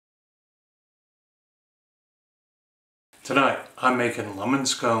Tonight I'm making lemon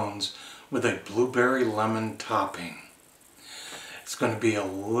scones with a blueberry lemon topping. It's going to be a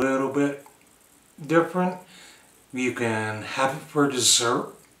little bit different. You can have it for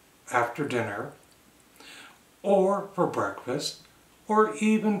dessert after dinner, or for breakfast, or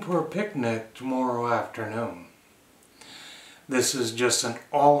even for a picnic tomorrow afternoon. This is just an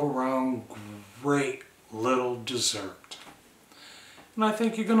all-around great little dessert, and I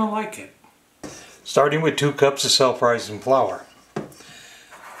think you're going to like it. Starting with 2 cups of self-rising flour,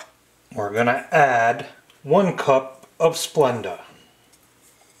 we're going to add 1 cup of Splenda,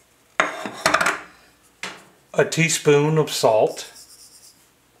 a teaspoon of salt,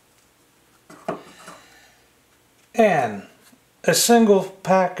 and a single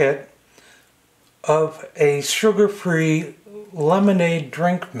packet of a sugar-free lemonade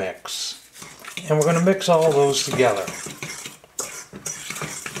drink mix. And we're going to mix all those together.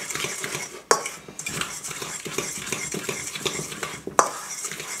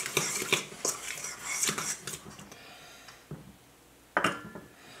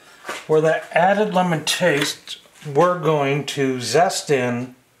 For that added lemon taste, we're going to zest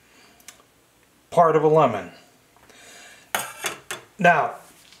in part of a lemon. Now,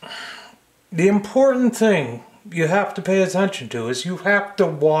 the important thing you have to pay attention to is you have to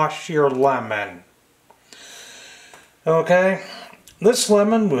wash your lemon. Okay? This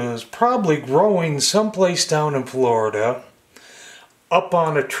lemon was probably growing someplace down in Florida, up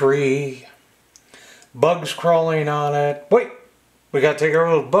on a tree, bugs crawling on it. Wait! We got to take care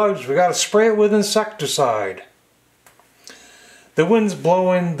of those bugs. We got to spray it with insecticide. The wind's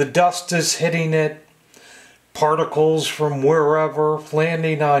blowing, the dust is hitting it, particles from wherever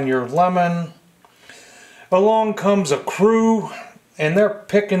landing on your lemon. Along comes a crew, and they're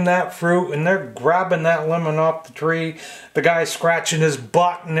picking that fruit, and they're grabbing that lemon off the tree. The guy's scratching his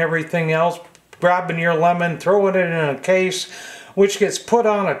butt and everything else, grabbing your lemon, throwing it in a case, which gets put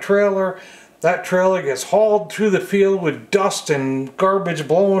on a trailer. That trailer gets hauled through the field with dust and garbage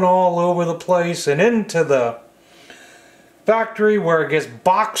blowing all over the place and into the factory, where it gets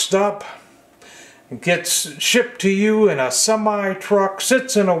boxed up, gets shipped to you in a semi-truck,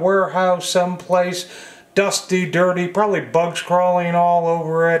 sits in a warehouse someplace, dusty, dirty, probably bugs crawling all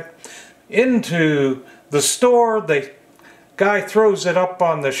over it, into the store. The guy throws it up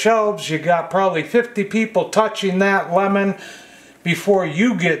on the shelves. You got probably 50 people touching that lemon before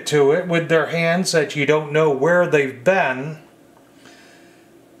you get to it with their hands that you don't know where they've been.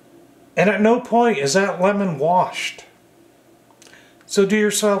 And at no point is that lemon washed. So do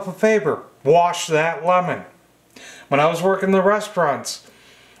yourself a favor, wash that lemon. When I was working in the restaurants,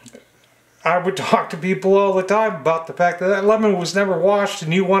 I would talk to people all the time about the fact that that lemon was never washed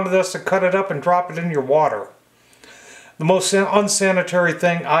and you wanted us to cut it up and drop it in your water. The most unsanitary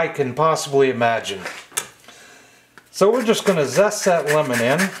thing I can possibly imagine. So we're just going to zest that lemon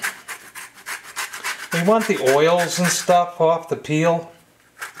in. We want the oils and stuff off the peel.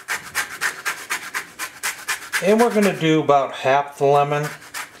 And we're going to do about half the lemon.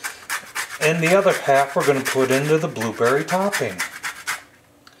 And the other half we're going to put into the blueberry topping.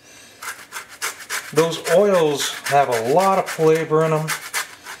 Those oils have a lot of flavor in them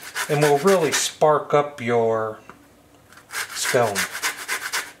and will really spark up your scone.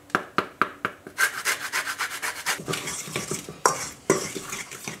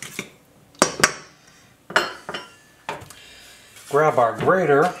 Grab our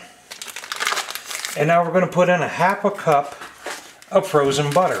grater, and now we're going to put in a half a cup of frozen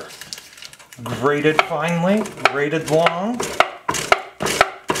butter. Grated finely, grated long.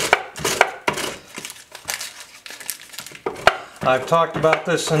 I've talked about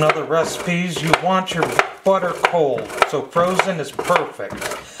this in other recipes. You want your butter cold, so frozen is perfect.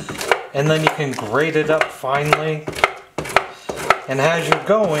 And then you can grate it up finely. And as you're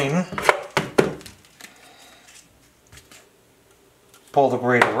going, pull the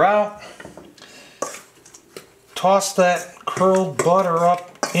grater out, toss that curled butter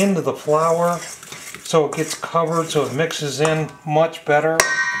up into the flour so it gets covered, so it mixes in much better.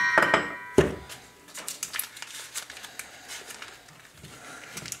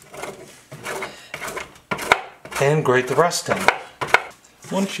 And grate the rest in.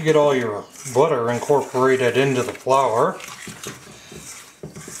 Once you get all your butter incorporated into the flour,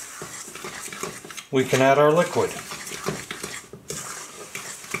 we can add our liquid.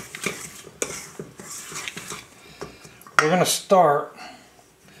 We're going to start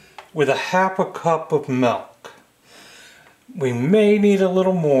with a half a cup of milk. We may need a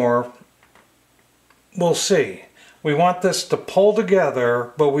little more. We'll see. We want this to pull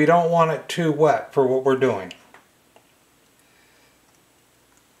together, but we don't want it too wet for what we're doing.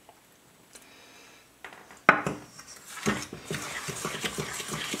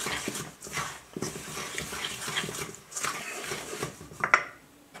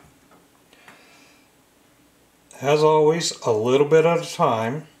 as always, a little bit at a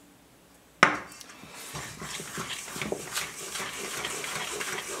time.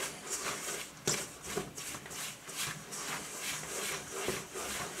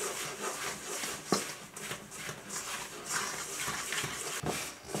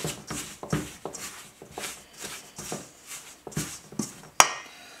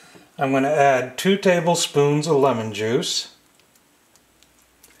 I'm going to add 2 tablespoons of lemon juice.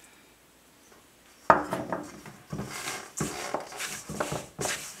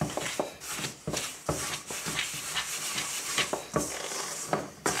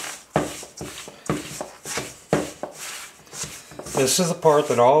 This is the part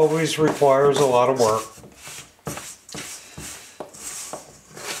that always requires a lot of work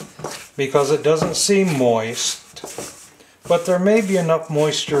because it doesn't seem moist. But there may be enough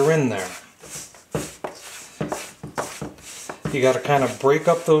moisture in there. You got to kind of break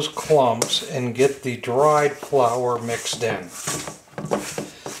up those clumps and get the dried flour mixed in.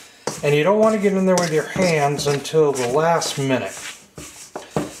 And you don't want to get in there with your hands until the last minute.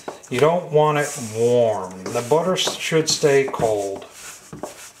 You don't want it warm. The butter should stay cold.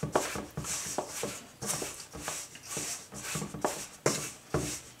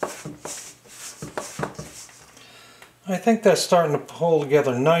 I think that's starting to pull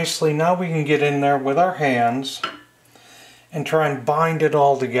together nicely. Now we can get in there with our hands and try and bind it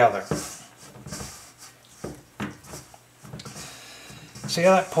all together. See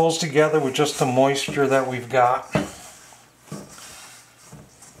how that pulls together with just the moisture that we've got?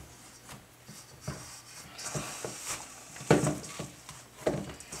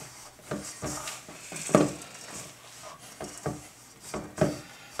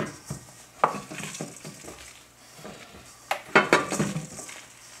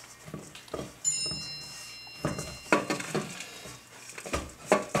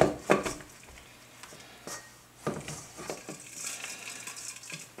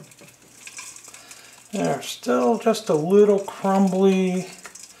 They're still just a little crumbly,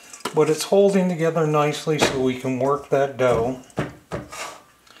 but it's holding together nicely so we can work that dough.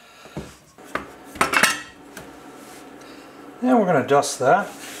 And we're going to dust that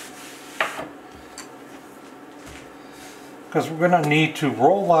because we're going to need to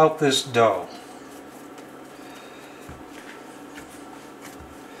roll out this dough.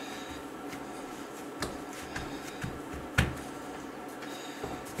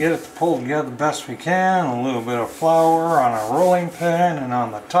 Get it to pull together the best we can. A little bit of flour on a rolling pin and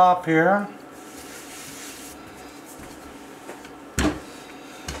on the top here.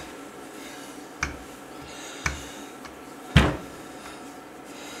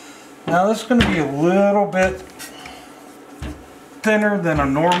 Now this is going to be a little bit thinner than a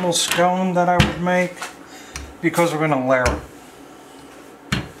normal scone that I would make because we're going to layer it.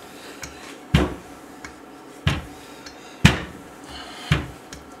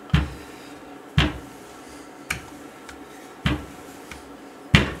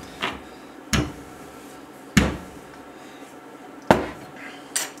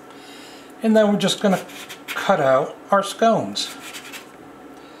 And then we're just going to cut out our scones.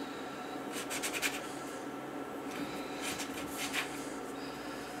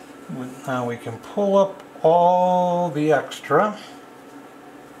 Now we can pull up all the extra.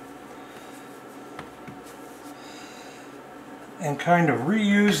 And kind of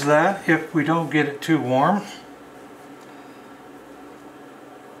reuse that if we don't get it too warm.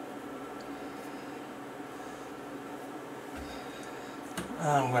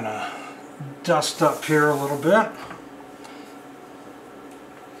 I'm going to dust up here a little bit.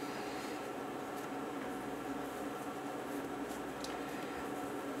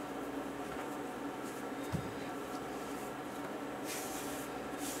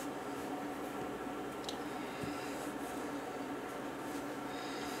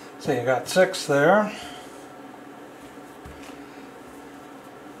 So you got 6 there.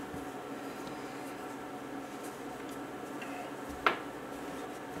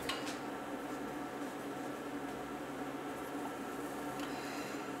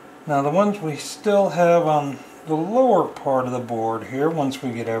 Now the ones we still have on the lower part of the board here, once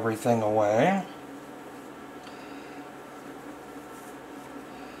we get everything away,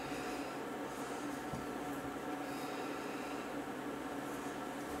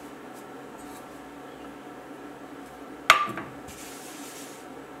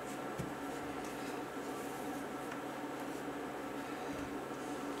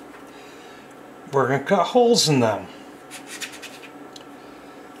 we're going to cut holes in them.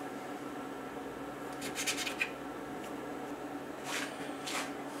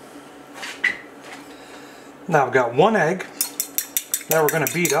 Now I've got 1 egg that we're going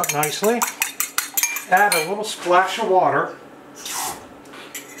to beat up nicely, add a little splash of water.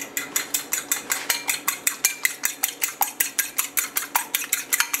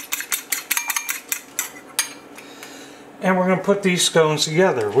 And we're going to put these scones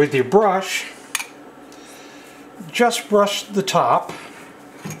together. With your brush, just brush the top.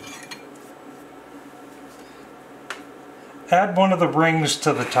 Add one of the rings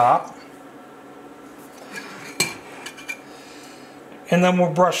to the top. And then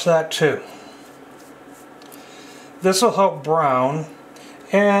we'll brush that too. This will help brown,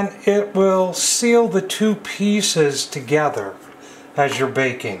 and it will seal the two pieces together as you're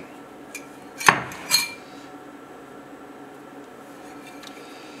baking.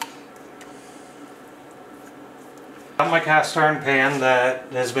 My cast iron pan that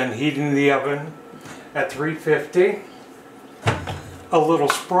has been heating in the oven at 350. A little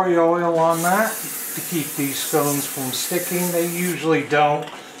spray oil on that to keep these scones from sticking. They usually don't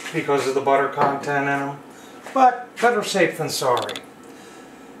because of the butter content in them, but better safe than sorry.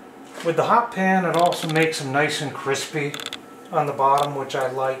 With the hot pan, it also makes them nice and crispy on the bottom, which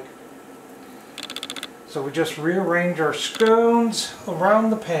I like. So we just rearrange our scones around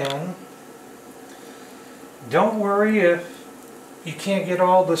the pan. Don't worry if you can't get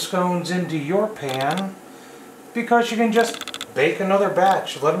all the scones into your pan, because you can just bake another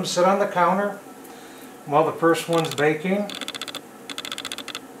batch. Let them sit on the counter while the first one's baking.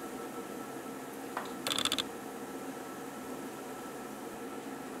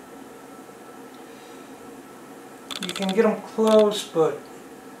 You can get them close, but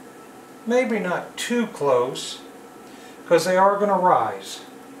maybe not too close, because they are going to rise.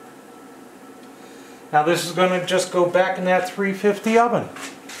 Now this is going to just go back in that 350 oven.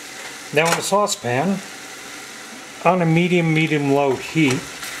 Now in a saucepan, on a medium-low heat,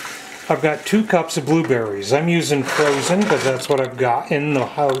 I've got 2 cups of blueberries. I'm using frozen because that's what I've got in the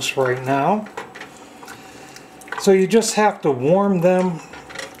house right now. So you just have to warm them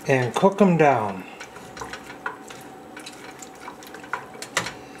and cook them down.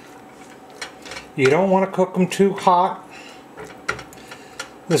 You don't want to cook them too hot.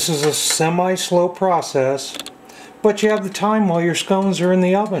 This is a semi-slow process, but you have the time while your scones are in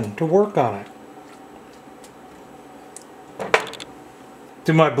the oven to work on it.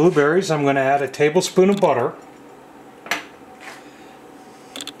 To my blueberries, I'm going to add a tablespoon of butter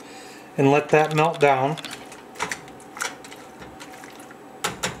and let that melt down.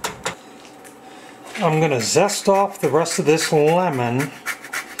 I'm going to zest off the rest of this lemon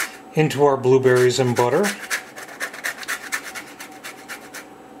into our blueberries and butter.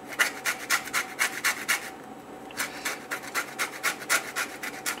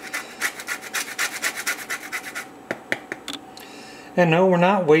 And no, we're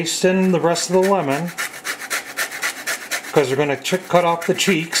not wasting the rest of the lemon, because we're going to cut off the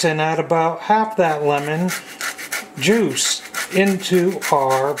cheeks and add about half that lemon juice into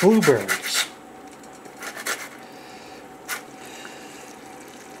our blueberries.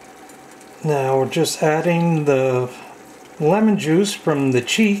 Now we're just adding the lemon juice from the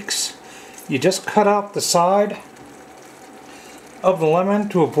cheeks. You just cut out the side of the lemon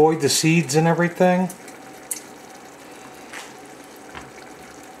to avoid the seeds and everything.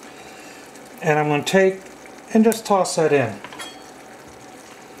 And I'm going to take and just toss that in.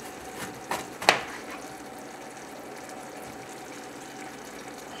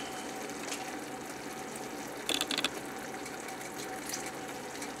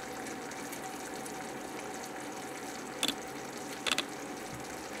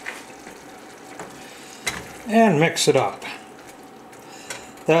 And mix it up.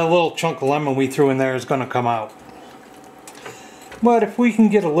 That little chunk of lemon we threw in there is going to come out. But if we can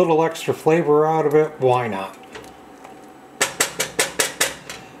get a little extra flavor out of it, why not?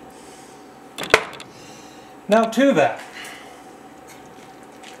 Now to that,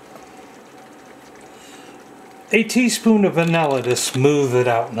 a teaspoon of vanilla to smooth it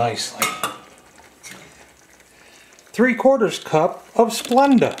out nicely. 3/4 cup of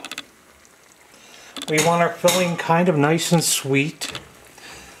Splenda. We want our filling kind of nice and sweet.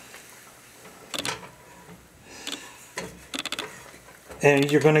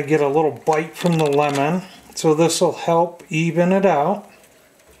 And you're going to get a little bite from the lemon, so this will help even it out.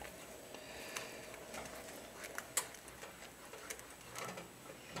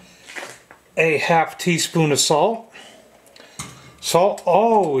 A ½ teaspoon of salt. Salt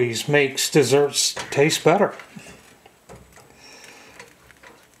always makes desserts taste better.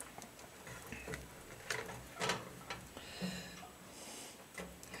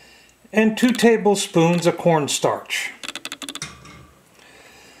 And 2 tablespoons of cornstarch.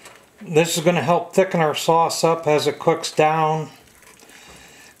 This is going to help thicken our sauce up as it cooks down.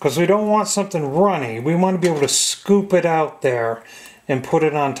 because we don't want something runny. We want to be able to scoop it out there and put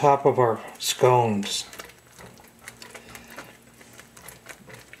it on top of our scones.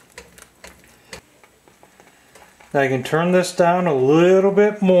 Now you can turn this down a little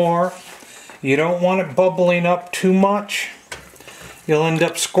bit more. You don't want it bubbling up too much. You'll end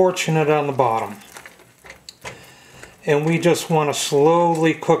up scorching it on the bottom. And we just want to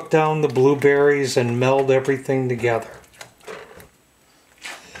slowly cook down the blueberries and meld everything together.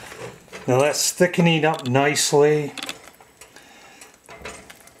 Now that's thickening up nicely.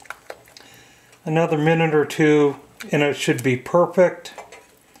 Another minute or two and it should be perfect.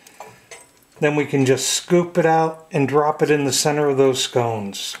 Then we can just scoop it out and drop it in the center of those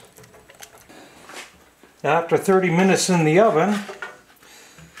scones. Now after 30 minutes in the oven,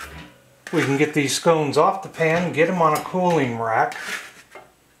 we can get these scones off the pan and get them on a cooling rack.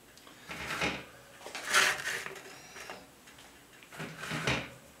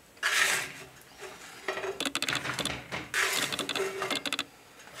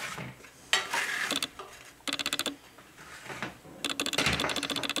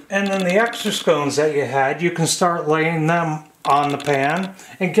 And then the extra scones that you had, you can start laying them on the pan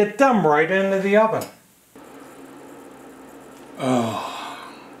and get them right into the oven. Oh,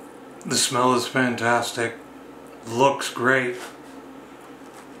 the smell is fantastic. Looks great.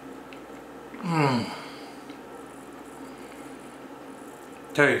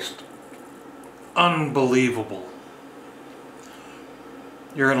 Taste unbelievable.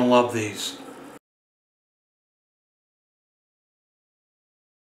 You're gonna love these.